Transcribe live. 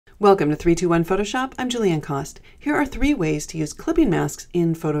Welcome to 321 Photoshop. I'm Julianne Cost. Here are 3 ways to use clipping masks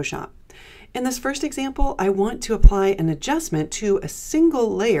in Photoshop. In this first example, I want to apply an adjustment to a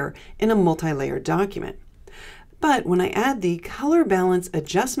single layer in a multi-layer document. But when I add the color balance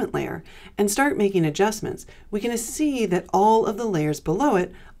adjustment layer and start making adjustments, we can see that all of the layers below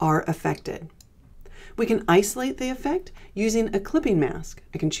it are affected. We can isolate the effect using a clipping mask.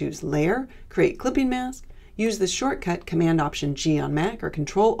 I can choose Layer, Create Clipping Mask, use the shortcut Command-Option-G on Mac or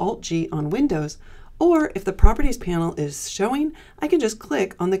Control-Alt-G on Windows, or if the Properties panel is showing, I can just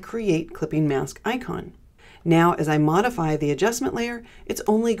click on the Create Clipping Mask icon. Now, as I modify the adjustment layer, it's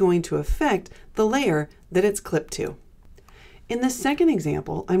only going to affect the layer that it's clipped to. In the second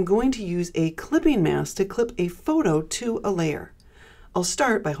example, I'm going to use a clipping mask to clip a photo to a layer. I'll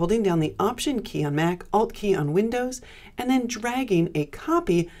start by holding down the Option key on Mac, Alt key on Windows, and then dragging a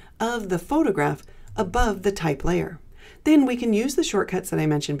copy of the photograph above the type layer. Then we can use the shortcuts that I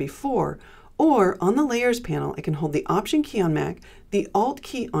mentioned before, or on the Layers panel, I can hold the Option key on Mac, the Alt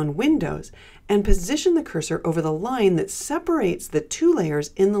key on Windows, and position the cursor over the line that separates the 2 layers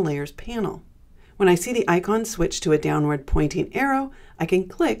in the Layers panel. When I see the icon switch to a downward pointing arrow, I can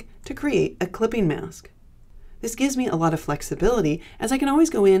click to create a clipping mask. This gives me a lot of flexibility as I can always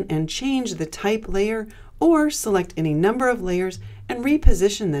go in and change the type layer or select any number of layers and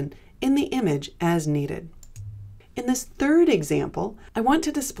reposition them in the image as needed. In this third example, I want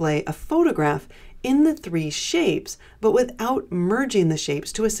to display a photograph in the 3 shapes, but without merging the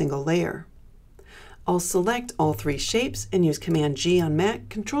shapes to a single layer. I'll select all 3 shapes and use Command-G on Mac,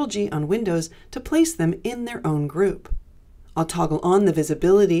 Control-G on Windows to place them in their own group. I'll toggle on the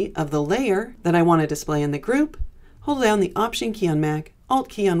visibility of the layer that I want to display in the group, hold down the Option key on Mac, Alt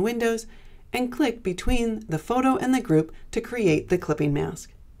key on Windows, and click between the photo and the group to create the clipping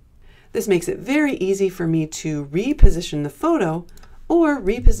mask. This makes it very easy for me to reposition the photo or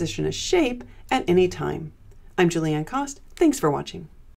reposition a shape at any time. I'm Julianne Cost. Thanks for watching.